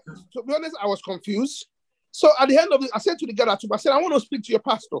 To be honest, I was confused. So at the end of it, I said to the guy, I said, I want to speak to your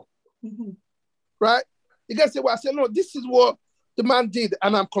pastor. Right? The guy said, well, I said, no, this is what the man did,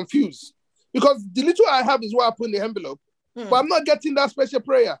 and I'm confused. Because the little I have is what I put in the envelope. But I'm not getting that special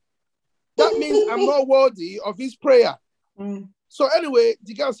prayer. That means I'm not worthy of his prayer. So anyway,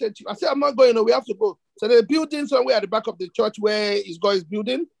 the guy said, I said, I'm not going, no, we have to go. So they're building somewhere at the back of the church where he's got his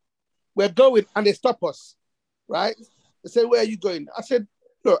building. We're going, and they stop us, right? They said, where are you going? I said,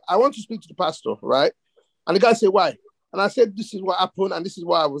 look, I want to speak to the pastor, right? And the guy said, why? And I said, this is what happened, and this is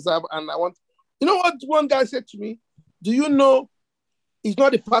why I was up, and I want... You know what one guy said to me? Do you know it's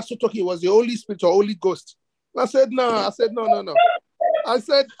not the pastor talking, it was the Holy Spirit or Holy Ghost? And I said, no. I said, no. I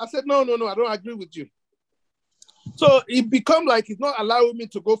said, no, I don't agree with you. So it become like it's not allowing me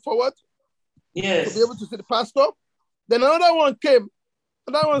to go forward. Yes. To be able to see the pastor. Then another one came.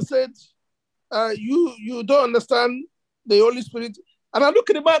 Another one said, you don't understand the Holy Spirit. And I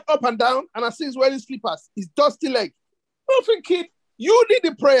look at the man up and down, and I see he's wearing slippers. He's dusty leg. I'm thinking, you need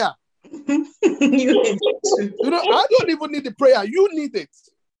the prayer. You know, I don't even need the prayer. You need it.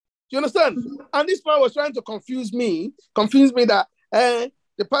 Do you understand? And this man was trying to confuse me that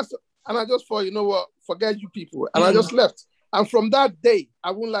the pastor, and I just thought, you know what, forget you people. And I just left. And from that day,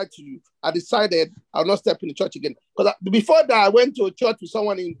 I won't lie to you, I decided I'll not step in the church again. Because before that, I went to a church with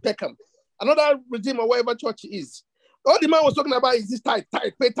someone in Peckham, another Redeemer or whatever church it is. All the man was talking about is this tithe,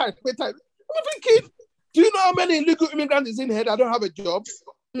 pay tithe. I'm thinking, do you know how many illegal immigrants is in here that don't have a job?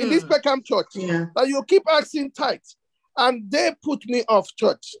 In this Peckham church, that you keep asking tithe, and they put me off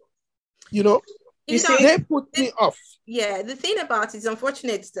church. You know, they put me off. Yeah, the thing about it is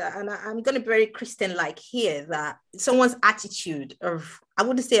unfortunate that, and I'm going to be very Christian-like here, that someone's attitude I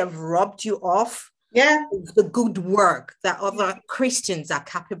wouldn't say have robbed you off. Yeah, the good work that other Christians are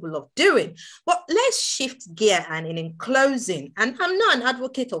capable of doing. But let's shift gear, and in closing, and I'm not an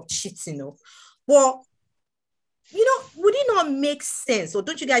advocate of cheating, but you know, would it not make sense, or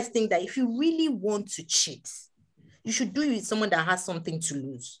don't you guys think that if you really want to cheat, you should do it with someone that has something to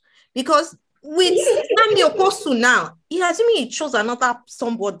lose? Because with Sammie Okposo now, assuming he chose another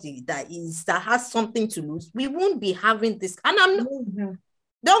somebody that has something to lose, we won't be having this. And I'm not,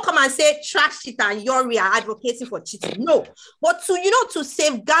 don't come and say trash it and Yori are advocating for cheating. No, but to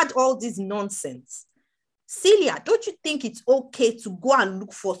safeguard all this nonsense. Celia, don't you think it's okay to go and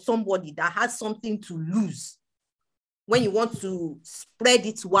look for somebody that has something to lose when you want to spread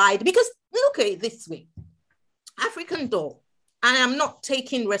it wide? Because look at it this way. African doll, and I'm not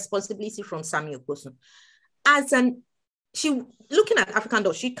taking responsibility from Sammie Okposo. Looking at African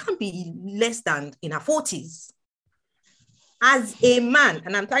doll, she can't be less than in her 40s. As a man,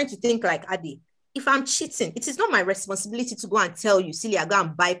 and I'm trying to think like Adi, if I'm cheating, it is not my responsibility to go and tell you, Celia, go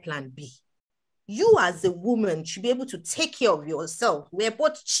and buy plan B. You as a woman should be able to take care of yourself. We're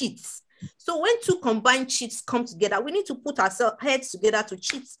both cheats. So when two combined cheats come together, we need to put our heads together to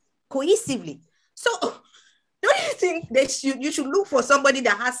cheat cohesively. So don't you think you should look for somebody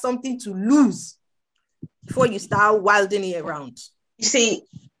that has something to lose before you start wilding it around? You see,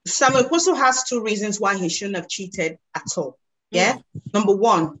 Sammie Okposo has two reasons why he shouldn't have cheated at all. Yeah. Number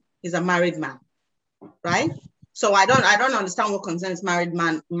one, he's a married man, right? So I don't understand what concerns married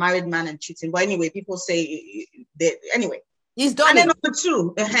man and cheating. But anyway, people say anyway. He's done. And then number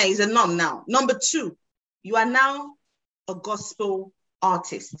two, he's a nun now. Number two, you are now a gospel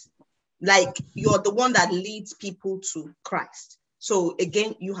artist. Like you're the one that leads people to Christ. So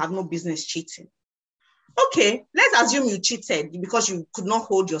again, you have no business cheating. Okay, let's assume you cheated because you could not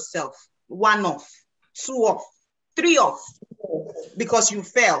hold yourself. 1 off, 2 off, 3 off, because you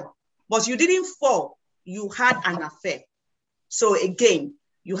fell. But you didn't fall. You had an affair. So again,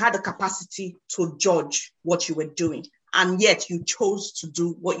 you had the capacity to judge what you were doing. And yet you chose to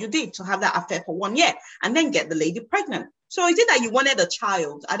do what you did, to have that affair for 1 year and then get the lady pregnant. So is it that you wanted a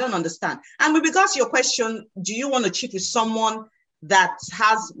child? I don't understand. And with regards to your question, do you want to cheat with someone that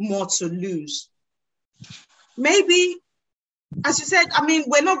has more to lose? Maybe, as you said, I mean,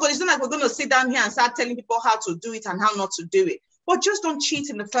 it's not like we're going to sit down here and start telling people how to do it and how not to do it. But just don't cheat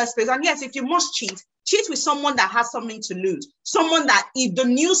in the first place. And yes, if you must cheat with someone that has something to lose. Someone that if the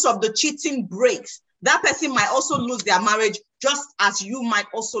news of the cheating breaks, that person might also lose their marriage, just as you might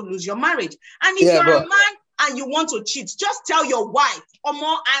also lose your marriage. And if you're a man and you want to cheat, just tell your wife,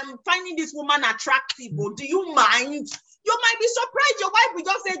 Omo, I'm finding this woman attractive. Do you mind? You might be surprised. Your wife will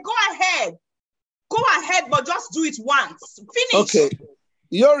just say, go ahead, but just do it once. Finish. Okay.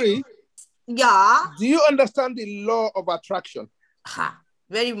 Yori. Yeah. Do you understand the law of attraction?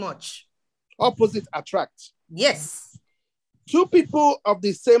 Very much. Opposite attract. Yes. Two people of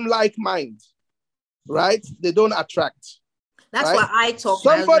the same like mind, right? They don't attract. That's right? why I talk.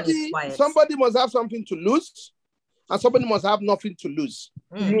 Somebody must have something to lose, and somebody must have nothing to lose.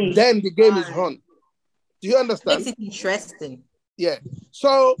 Then the game is on. Do you understand? Makes it interesting. Yeah.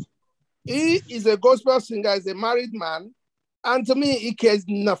 So he is a gospel singer, is a married man, and to me, he cares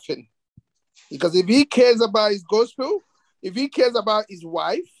nothing. Because if he cares about his gospel, if he cares about his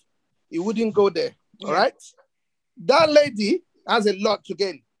wife, he wouldn't go there. Yeah. All right? That lady has a lot to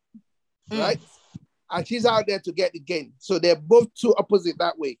gain. Right? And she's out there to get the gain. So they're both two opposite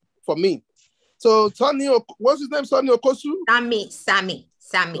that way for me. So what's his name? Sammie Okposo?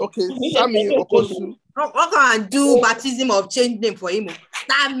 Sammie. Okay, Sammie Okposo. What can I do baptism of change name for him?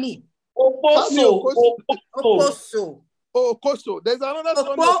 Sammie. Okposo. Okposo. There's another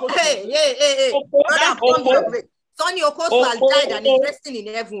Sammie Okposo. Hey. Sammie Okposo has died and is resting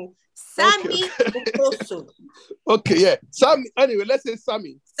in heaven. Sammie Okposo. Okay, yeah. Sammie. Anyway, let's say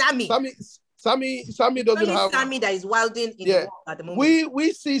Sammie. Sammie doesn't have Sammie that is wilding in the world at the moment.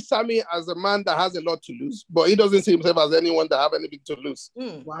 We see Sammie as a man that has a lot to lose, but he doesn't see himself as anyone that have anything to lose.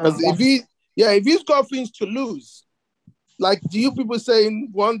 Because if he's got things to lose, like do you people saying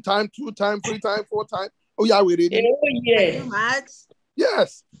 1 time, 2 time, 3 time, 4 time? Oh yeah, we ready. Oh yeah.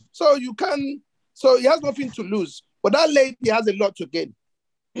 Yes. So he has nothing to lose, but that lady has a lot to gain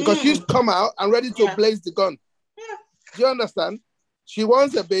because she's come out and ready to blaze the gun. Yeah. Do you understand? She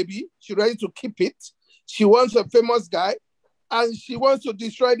wants a baby. She's ready to keep it. She wants a famous guy. And she wants to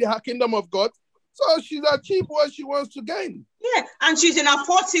destroy the kingdom of God. So she's achieved what she wants to gain. Yeah. And she's in her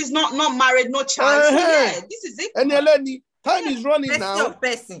 40s, not married, no child. So yeah, this is it. And Eleni, time is running now.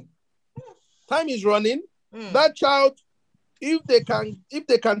 Time is running. That child, if they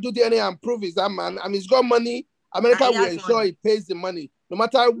can do DNA and prove he's that man, and he's got money, America will ensure he pays the money. No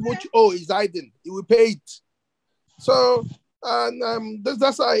matter which he's hiding, he will pay it. So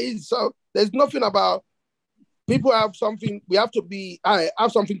that's how it is. So there's nothing about people have something. We have to be. I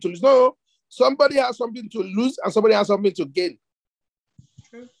have something to lose. No, somebody has something to lose, and somebody has something to gain.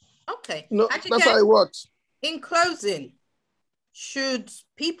 Okay. No, that's how it works. In closing, should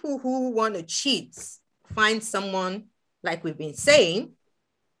people who want to cheat find someone, like we've been saying,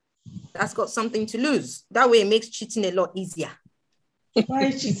 that's got something to lose? That way it makes cheating a lot easier.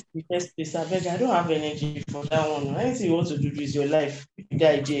 Why cheat in the first place? I beg, I don't have energy for that one. Anything you want to do is your life. If you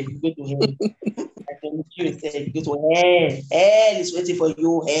die, jail, you go to hell. I can you say you go to hell. Hell is waiting for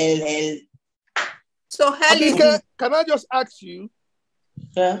you. Hell. So hell is... Can I just ask you?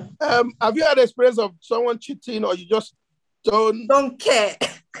 Yeah. Have you had experience of someone cheating, or you just don't care?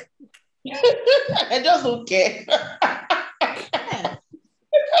 I just don't care.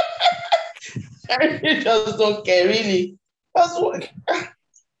 I just don't care, really. That's what. I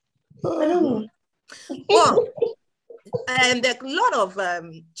don't know. Well, and there are a lot of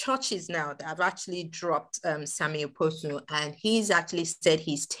churches now that have actually dropped Sammie Okposo, and he's actually said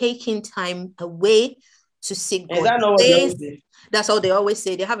he's taking time away to seek God. Is that not what they always say? That's all they always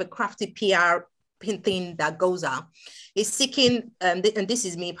say. They have a crafty PR thing that goes out. He's seeking, and this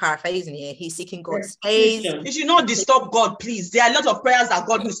is me paraphrasing here, he's seeking God's face. You should not disturb God, please. There are a lot of prayers that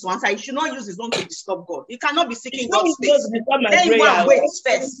God needs to answer. You should not use his own to disturb God. You cannot be seeking God's face. Then you go and wait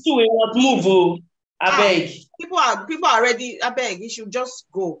first. Move. I beg. People are ready. I beg. You should just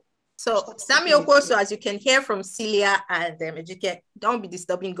go. So Sammie Okposo, as you can hear from Celia and Ejike, don't be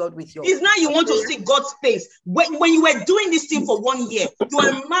disturbing God with your... It's now you want to seek God's face. When you were doing this thing for 1 year, you were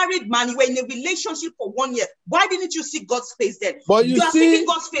a married man, you were in a relationship for 1 year. Why didn't you seek God's face then? But you are seeking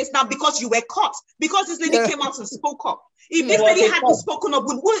God's face now because you were caught. Because this lady came out and spoke up. If this lady hadn't spoken up,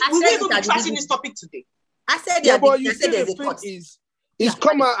 we even be trashing this topic today. I said, yeah, but you see, the thing is, he's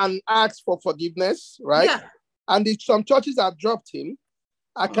come out and asked for forgiveness, right? Yeah. And if some churches have dropped him,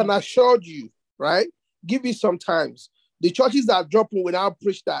 I can assure you, right? Give it some times. The churches that drop him will now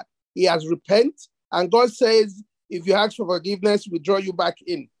preach that he has repented, and God says, if you ask for forgiveness, we draw you back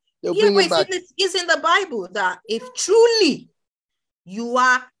in. They'll bring you back. It's in the Bible that if truly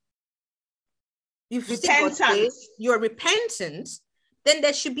you're repentant, then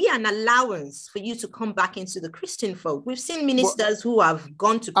there should be an allowance for you to come back into the Christian folk. We've seen ministers who have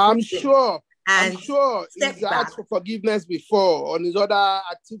gone to prison. I'm sure he's asked for forgiveness before on his other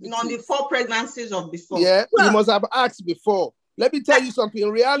activities. On the 4 pregnancies of before. Yeah, he must have asked before. Let me tell you something.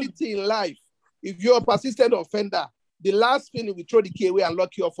 In reality, in life, if you're a persistent offender, the last thing will throw the key away and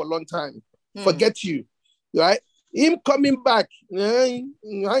lock you up for a long time. Forget you, right? Him coming back,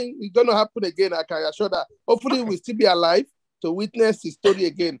 it's going to happen again. I can assure that. Hopefully, we'll still be alive to witness his story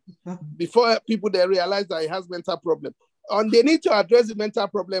again before people they realize that he has mental problem. And they need to address the mental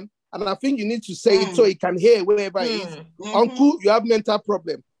problem. And I think you need to say it so he can hear wherever he is. Uncle, you have mental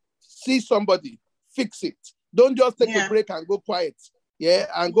problem. See somebody, fix it. Don't just take a break and go quiet. Yeah,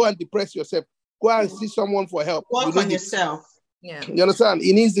 and go and depress yourself. Go and see someone for help. Work on yourself. Yeah. You understand?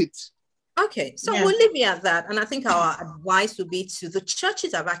 He needs it. Okay, so we'll leave it at that. And I think our advice would be to the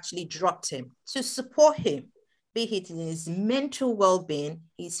churches have actually dropped him to support him, be it in his mental well-being,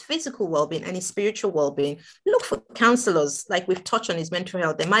 his physical well-being, and his spiritual well-being. Look for counselors, like we've touched on his mental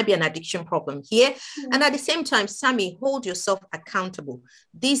health. There might be an addiction problem here. And at the same time, Sammie, hold yourself accountable.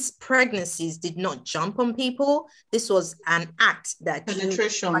 These pregnancies did not jump on people. This was an act that...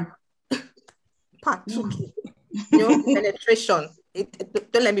 Penetration. Penetration.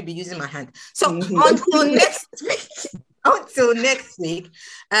 Don't let me be using my hand. So until next week,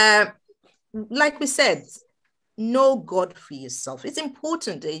 like we said, know God for yourself. It's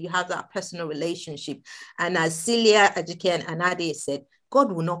important that you have that personal relationship. And as Celia, Ejike, and Ade said,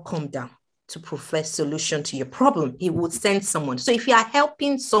 God will not come down to profess solution to your problem. He will send someone. So if you are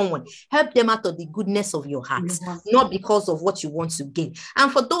helping someone, help them out of the goodness of your heart, not because of what you want to gain.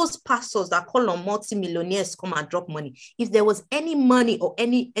 And for those pastors that call on multi-millionaires to come and drop money, if there was any money or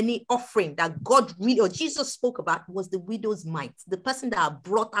any offering that God really or Jesus spoke about, was the widow's mite, the person that are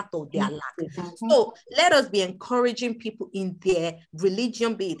brought out of their lack. So let us be encouraging people in their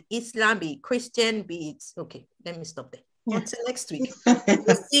religion, be it Islam, be it Christian, be it... Okay, let me stop there. Until next week.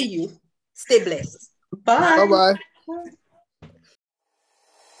 We'll see you. Stay blessed. Bye. Bye-bye.